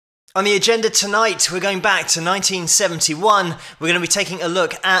On the agenda tonight, we're going back to 1971. We're going to be taking a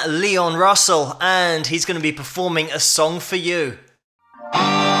look at Leon Russell, and he's going to be performing A Song for You.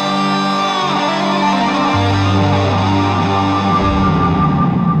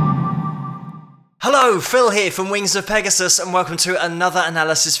 Hello, Phil here from Wings of Pegasus, and welcome to another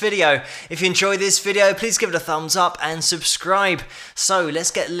analysis video. If you enjoy this video, please give it a thumbs up and subscribe. So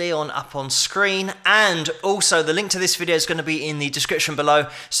let's get Leon up on screen, and also the link to this video is going to be in the description below,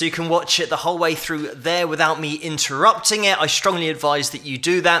 so you can watch it the whole way through there without me interrupting it. I strongly advise that you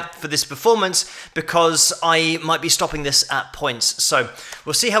do that for this performance, because I might be stopping this at points. So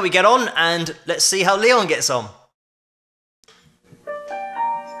we'll see how we get on, and let's see how Leon gets on.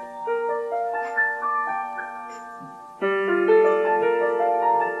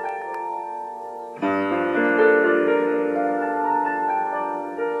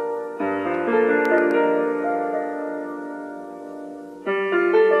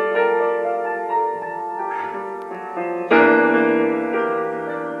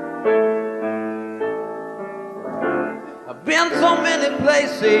 Been so many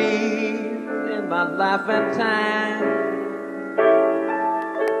places in my life and time.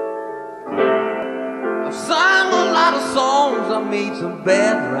 I've sung a lot of songs, I made some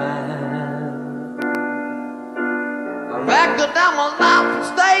bad rhymes. I've acted out my life on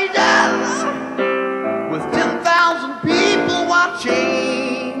stages with 10,000 people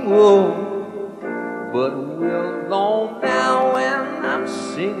watching. Whoa, but we're alone now and I'm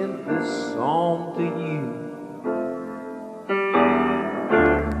singing this song to you.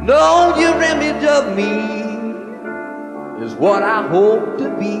 No, your image of me is what I hope to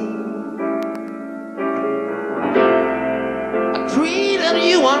be. I treated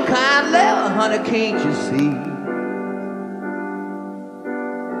you unkindly, honey, can't you see?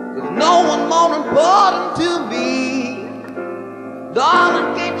 There's no one more important to me.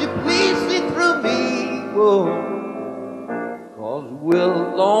 Darling, can't you please see through me? Whoa, 'cause we're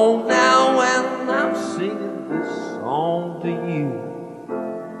alone now and I'm singing this song to you.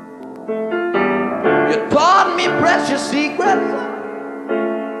 You taught me precious secrets,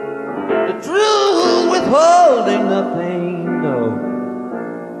 the truth withholding nothing, no.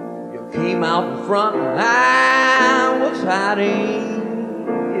 You came out in front and I was hiding,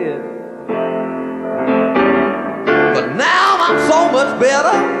 yeah. But now I'm so much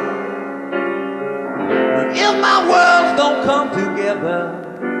better, and if my worlds don't come together,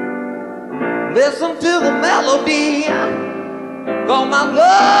 listen to the melody, 'cause my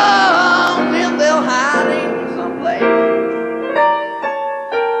love is there hiding someplace.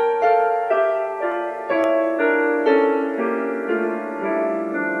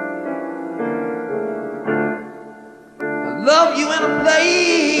 I love you in a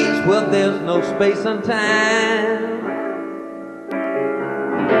place where there's no space and time.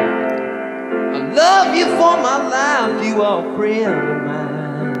 I love you for my life, you are a friend of mine.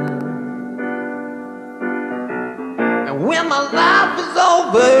 When my life is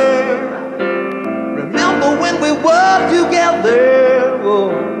over, remember when we were together.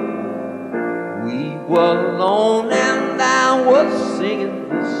 Oh, we were alone and I was singing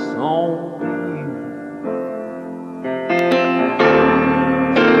this song to you.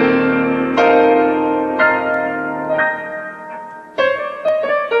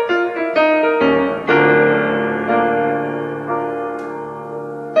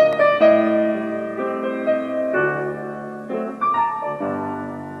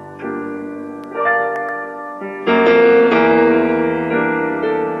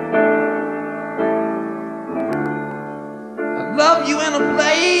 Love you in a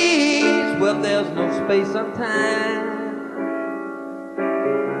place where there's no space and time.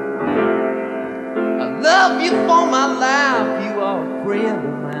 I love you for my life, you are a friend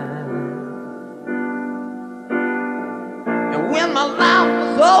of mine. And when my life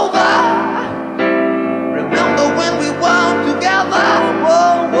is over, remember when we were together.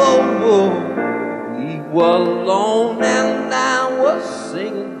 Whoa, whoa, whoa. We were alone and I was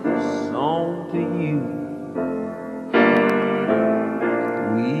singing this song to you.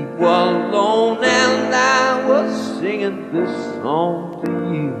 We were alone and I was singing this song to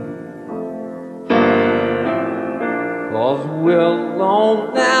you. 'Cause we're alone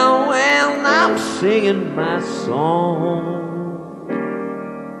now and I'm singing my song.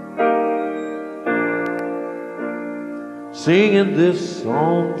 Singing this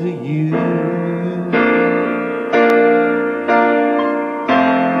song to you.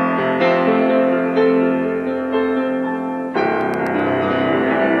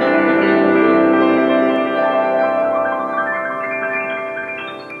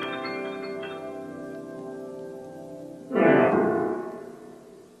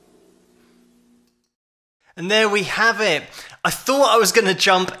 And there we have it. I thought I was going to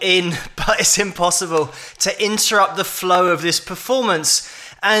jump in, but it's impossible to interrupt the flow of this performance.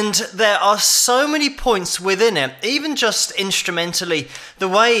 And there are so many points within it, even just instrumentally, the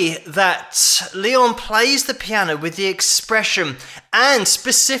way that Leon plays the piano with the expression, and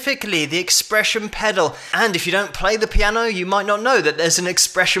specifically the expression pedal. And if you don't play the piano, you might not know that there's an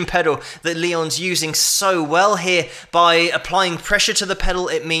expression pedal that Leon's using so well here. By applying pressure to the pedal,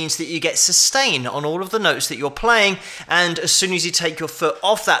 it means that you get sustain on all of the notes that you're playing, and as soon as you take your foot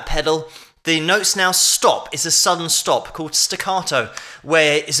off that pedal, the notes now stop. It's a sudden stop called staccato,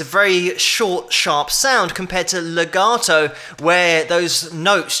 where it's a very short, sharp sound compared to legato, where those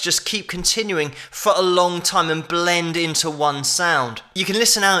notes just keep continuing for a long time and blend into one sound. You can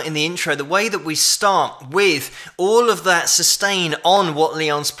listen out in the intro, the way that we start with all of that sustain on what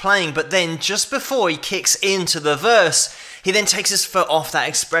Leon's playing, but then just before he kicks into the verse, he then takes his foot off that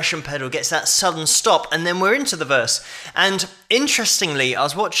expression pedal, gets that sudden stop, and then we're into the verse. And interestingly, I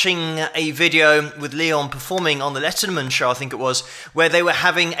was watching a video with Leon performing on the Letterman show, I think it was, where they were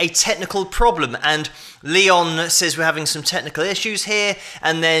having a technical problem, and Leon says we're having some technical issues here,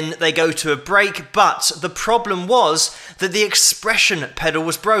 and then they go to a break, but the problem was that the expression pedal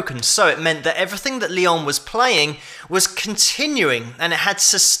was broken, so it meant that everything that Leon was playing was continuing, and it had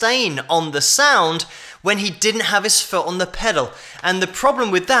sustain on the sound when he didn't have his foot on the pedal. And the problem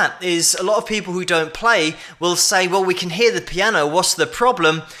with that is a lot of people who don't play will say, well, we can hear the piano, what's the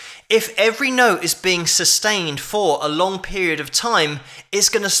problem? If every note is being sustained for a long period of time, it's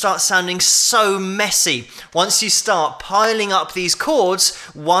going to start sounding so messy once you start piling up these chords,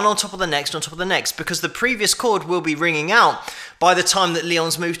 one on top of the next, on top of the next, because the previous chord will be ringing out by the time that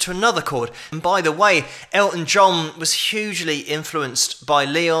Leon's moved to another chord. And by the way, Elton John was hugely influenced by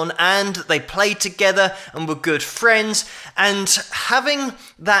Leon, and they played together and were good friends, and having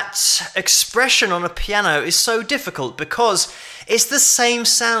that expression on a piano is so difficult because it's the same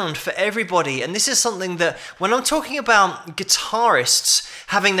sound for everybody. And this is something that when I'm talking about guitarists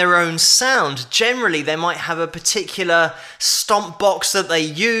having their own sound, generally they might have a particular stomp box that they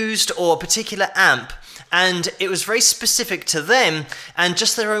used or a particular amp, and it was very specific to them and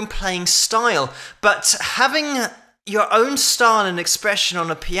just their own playing style. But having your own style and expression on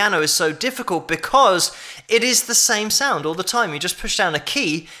a piano is so difficult because it is the same sound all the time. You just push down a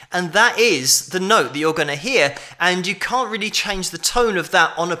key and that is the note that you're going to hear, and you can't really change the tone of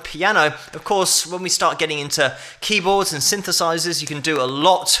that on a piano. Of course, when we start getting into keyboards and synthesizers, you can do a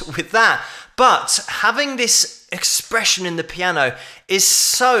lot with that. But having this expression in the piano is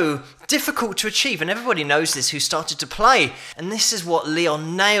so difficult to achieve, and everybody knows this who started to play. And this is what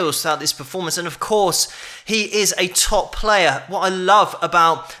Leon nails throughout this performance, and of course he is a top player. What I love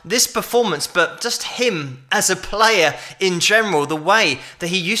about this performance, but just him as a player in general, the way that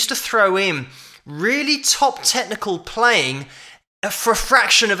he used to throw in really top technical playing for a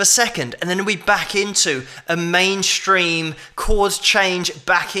fraction of a second, and then we back into a mainstream chord change,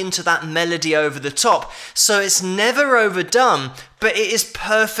 back into that melody over the top. So it's never overdone, but it is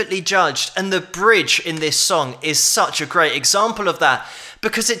perfectly judged. And the bridge in this song is such a great example of that,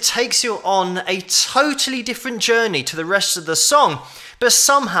 because it takes you on a totally different journey to the rest of the song, but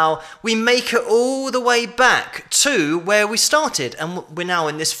somehow we make it all the way back to where we started, and we're now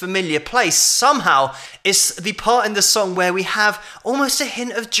in this familiar place. Somehow it's the part in the song where we have almost a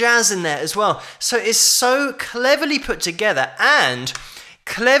hint of jazz in there as well. So it's so cleverly put together, and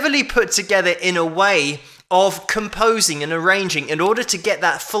cleverly put together in a way of composing and arranging in order to get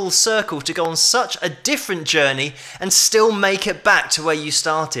that full circle to go on such a different journey and still make it back to where you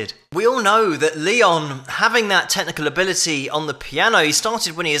started. We all know that Leon, having that technical ability on the piano, he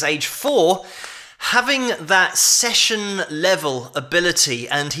started when he was age 4, having that session level ability,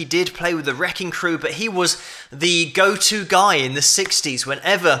 and he did play with the Wrecking Crew, but he was the go-to guy in the 60s.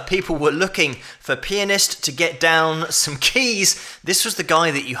 Whenever people were looking for a pianist to get down some keys, this was the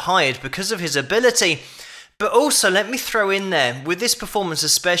guy that you hired because of his ability. But also, let me throw in there, with this performance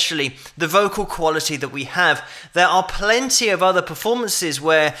especially, the vocal quality that we have. There are plenty of other performances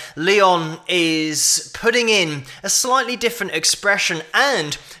where Leon is putting in a slightly different expression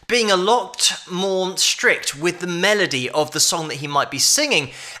and being a lot more strict with the melody of the song that he might be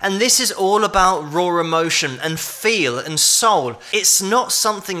singing. And this is all about raw emotion and feel and soul. It's not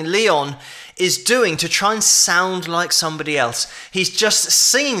something Leon is doing to try and sound like somebody else. He's just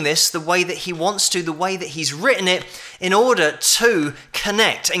singing this the way that he wants to, the way that he's written it, in order to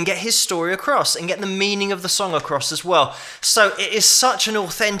connect and get his story across and get the meaning of the song across as well. So it is such an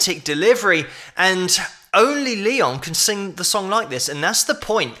authentic delivery, and only Leon can sing the song like this. And that's the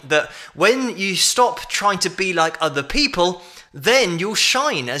point, that when you stop trying to be like other people, then you'll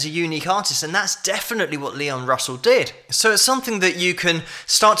shine as a unique artist, and that's definitely what Leon Russell did. So it's something that you can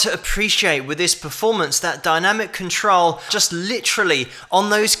start to appreciate with this performance, that dynamic control, just literally on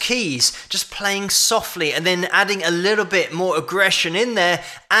those keys, just playing softly and then adding a little bit more aggression in there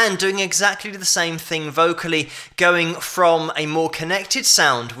and doing exactly the same thing vocally, going from a more connected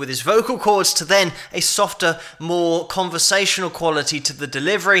sound with his vocal cords to then a softer, more conversational quality to the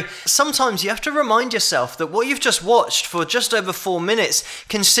delivery. Sometimes you have to remind yourself that what you've just watched for just over 4 minutes,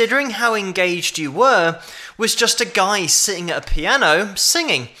 considering how engaged you were, was just a guy sitting at a piano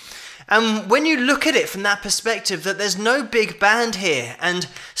singing. And when you look at it from that perspective, that there's no big band here, and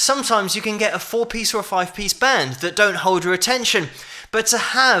sometimes you can get a 4-piece or a 5-piece band that don't hold your attention, but to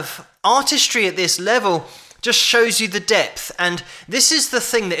have artistry at this level just shows you the depth. And this is the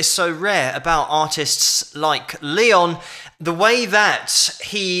thing that is so rare about artists like Leon, the way that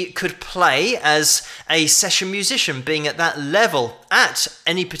he could play as a session musician, being at that level at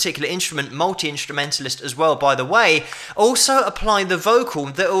any particular instrument, multi-instrumentalist as well, by the way, also apply the vocal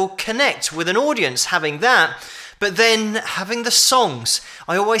that will connect with an audience, having that. But then having the songs,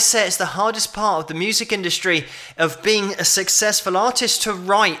 I always say it's the hardest part of the music industry of being a successful artist, to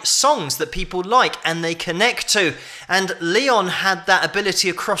write songs that people like and they connect to. And Leon had that ability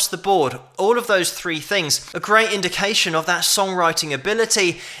across the board, all of those 3 things. A great indication of that songwriting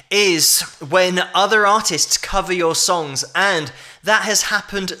ability is when other artists cover your songs, and that has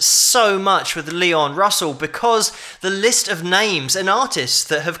happened so much with Leon Russell because the list of names and artists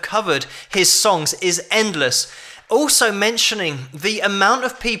that have covered his songs is endless. Also mentioning the amount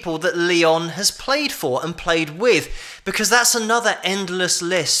of people that Leon has played for and played with, because that's another endless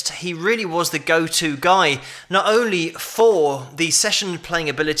list. He really was the go-to guy, not only for the session playing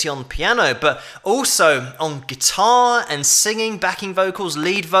ability on the piano, but also on guitar and singing, backing vocals,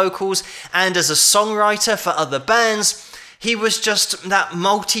 lead vocals, and as a songwriter for other bands. He was just that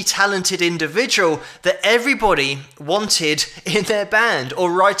multi-talented individual that everybody wanted in their band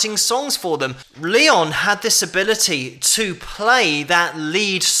or writing songs for them. Leon had this ability to play that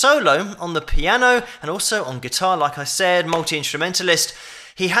lead solo on the piano and also on guitar, like I said, multi-instrumentalist.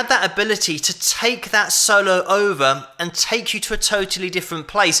 He had that ability to take that solo over and take you to a totally different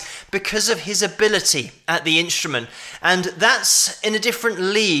place because of his ability at the instrument. And that's in a different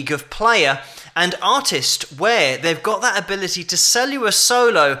league of player and artist, where they've got that ability to sell you a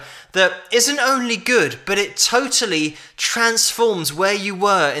solo that isn't only good, but it totally transforms where you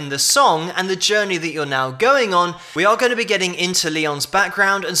were in the song and the journey that you're now going on. We are going to be getting into Leon's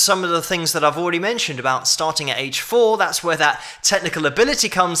background and some of the things that I've already mentioned about starting at age 4. That's where that technical ability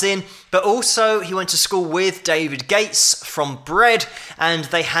comes in. But also he went to school with David Gates from Bread, and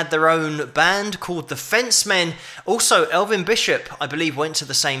they had their own band called the Fencemen. Also Elvin Bishop, I believe, went to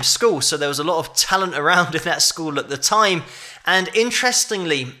the same school, so there was a lot of talent around in that school at the time. And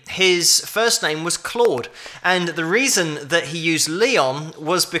interestingly, his first name was Claude, and the reason that he used Leon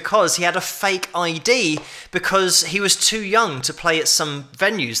was because he had a fake ID because he was too young to play at some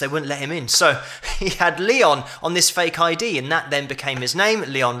venues. They wouldn't let him in, so he had Leon on this fake ID, and that then became his name,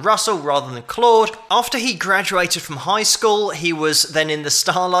 Leon Russell, rather than Claude. After he graduated from high school, he was then in the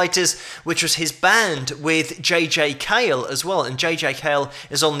Starlighters, which was his band with JJ Cale as well, and JJ Cale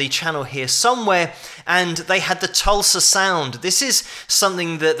is on the channel here somewhere, and they had the Tulsa sound. This is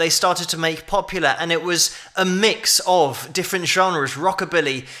something that they started to make popular, and it was a mix of different genres,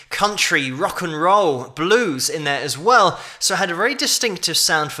 rockabilly, country, rock and roll, blues in there as well, so it had a very distinctive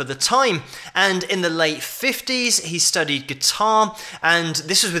sound for the time. And in the late 50s he studied guitar, and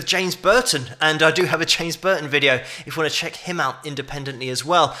this was with James Burton, and I do have a James Burton video if you want to check him out independently as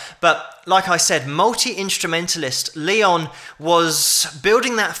well. But like I said, multi-instrumentalist, Leon was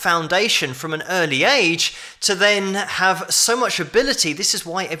building that foundation from an early age to then have so much ability. This is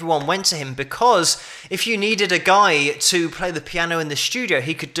why everyone went to him, because if you needed a guy to play the piano in the studio,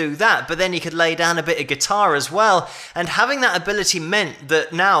 he could do that, but then he could lay down a bit of guitar as well. And having that ability meant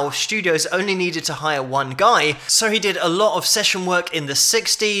that now studios only needed to hire one guy. So he did a lot of session work in the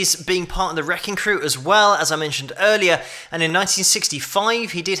 60s, being part of the Wrecking Crew as well, as I mentioned earlier. And in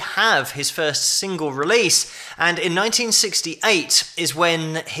 1965, he did have his first single release. And in 1968 is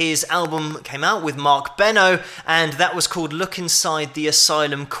when his album came out with Mark Benno, and that was called Look Inside the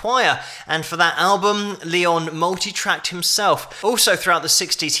Asylum Choir. And for that album, Leon multi-tracked himself. Also throughout the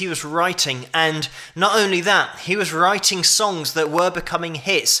 60s, he was writing, and not only that, he was writing songs that were becoming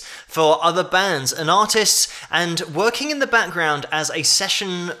hits for other bands and artists, and working in the background as a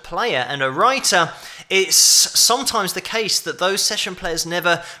session player and a writer it's sometimes the case that those session players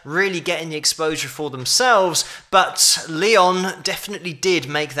never really get any exposure for themselves, but Leon definitely did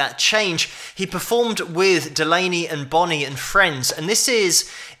make that change. He performed with Delaney and Bonnie and Friends, and this is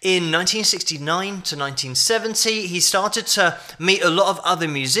in 1969 to 1970. He started to meet a lot of other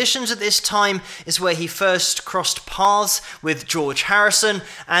musicians at this time, is where he first crossed paths with George Harrison,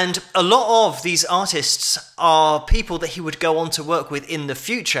 and a lot of these artists are people that he would go on to work with in the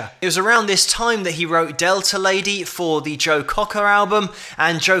future. It was around this time that he wrote Delta Lady for the Joe Cocker album,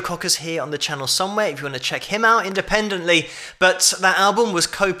 and Joe Cocker's here on the channel somewhere if you want to check him out independently, but that album was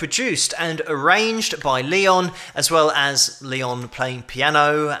co-produced and arranged by Leon, as well as Leon playing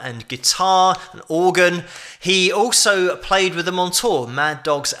piano and guitar and organ. He also played with them on tour, Mad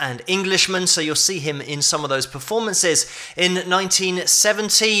Dogs and Englishmen, so you'll see him in some of those performances. In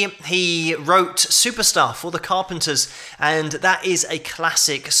 1970, he wrote Superstar for the Carpenters, and that is a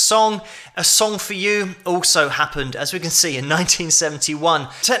classic song. A Song for You also happened, as we can see, in 1971.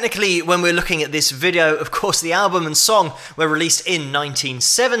 Technically, when we're looking at this video, of course, the album and song were released in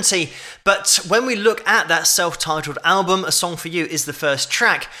 1970, but when we look at that self-titled album, A Song for You is the first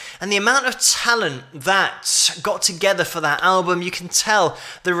track, and the amount of talent that got together for that album, you can tell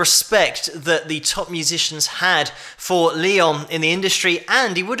the respect that the top musicians had for Leon in the industry,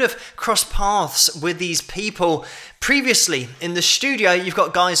 and he would have crossed paths with these people previously in the studio. You've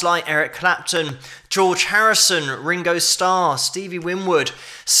got guys like Eric Clapton, George Harrison, Ringo Starr, Stevie Winwood,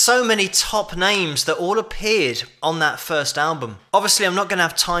 so many top names that all appeared on that first album. Obviously, I'm not going to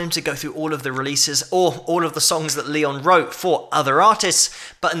have time to go through all of the releases or all of the songs that Leon wrote for other artists,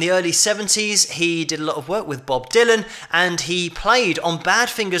 but in the early 70s, he did a lot of work with Bob Dylan, and he played on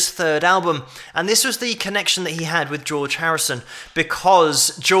Badfinger's third album, and this was the connection that he had with George Harrison,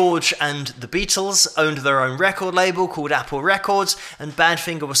 because George and the Beatles owned their own record label called Apple Records, and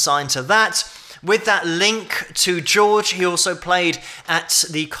Badfinger was signed to that. With that link to George, he also played at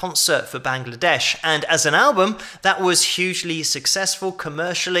the concert for Bangladesh, and as an album, that was hugely successful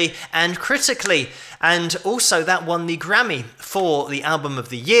commercially and critically, and also that won the Grammy for the Album of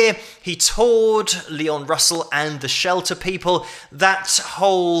the Year. He toured Leon Russell and the Shelter People. That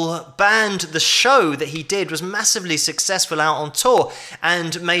whole band, the show that he did, was massively successful out on tour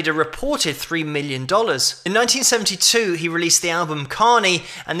and made a reported $3 million. In 1972, he released the album Carney,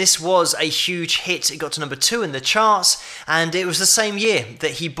 and this was a huge hit. It got to number 2 in the charts, and it was the same year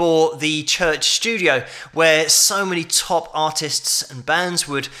that he bought the Church Studio, where so many top artists and bands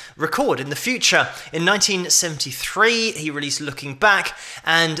would record in the future. In 1973, he released Looking Back,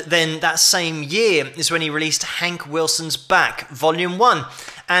 and then that same year is when he released Hank Wilson's Back, Volume 1.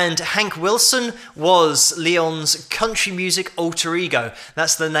 And Hank Wilson was Leon's country music alter ego.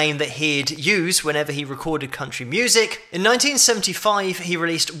 That's the name that he'd use whenever he recorded country music. In 1975, he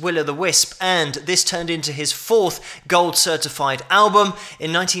released Will-O-the-Wisp, and this turned into his 4th gold-certified album.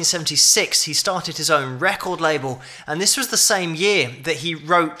 In 1976, he started his own record label, and this was the same year that he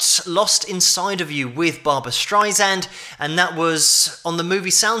wrote Lost Inside of You with Barbra Streisand, and that was on the movie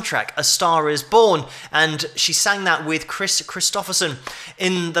soundtrack, A Star Is Born, and she sang that with Chris Christopherson.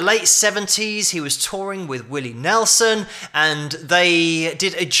 In the late 70s, he was touring with Willie Nelson, and they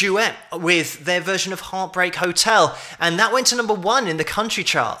did a duet with their version of Heartbreak Hotel, and that went to number 1 in the country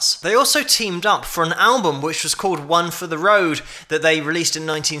charts. They also teamed up for an album which was called One for the Road that they released in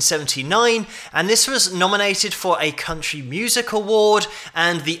 1979, and this was nominated for a Country Music Award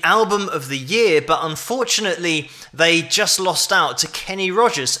and the Album of the Year, but unfortunately they just lost out to Kenny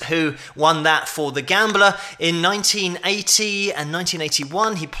Rogers, who won that for The Gambler. In 1980 and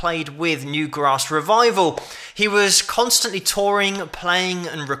 1981, he played with Newgrass Revival. He was constantly touring, playing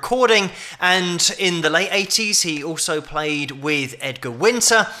and recording, and in the late 80s he also played with Edgar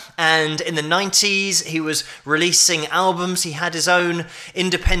Winter, and in the 90s he was releasing albums. He had his own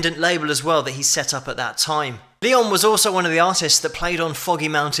independent label as well that he set up at that time. Leon was also one of the artists that played on Foggy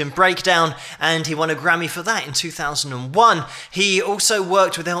Mountain Breakdown, and he won a Grammy for that in 2001. He also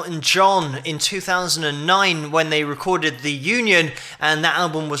worked with Elton John in 2009 when they recorded The Union, and that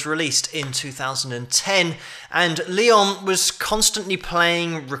album was released in 2010. And Leon was constantly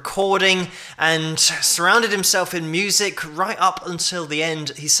playing, recording, and surrounded himself in music right up until the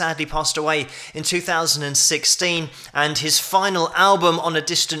end. He sadly passed away in 2016, and his final album, On a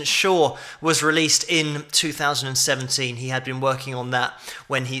Distant Shore, was released in 2017. He had been working on that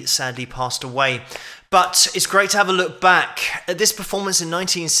when he sadly passed away. But it's great to have a look back at this performance in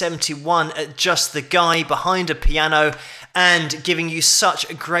 1971 at just the guy behind a piano and giving you such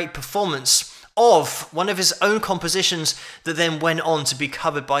a great performance of one of his own compositions that then went on to be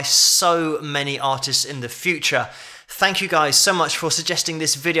covered by so many artists in the future. Thank you guys so much for suggesting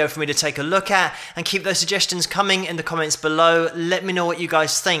this video for me to take a look at, and keep those suggestions coming in the comments below. Let me know what you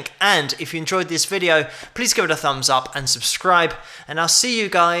guys think, and if you enjoyed this video, please give it a thumbs up and subscribe, and I'll see you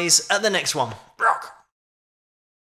guys at the next one. Rock!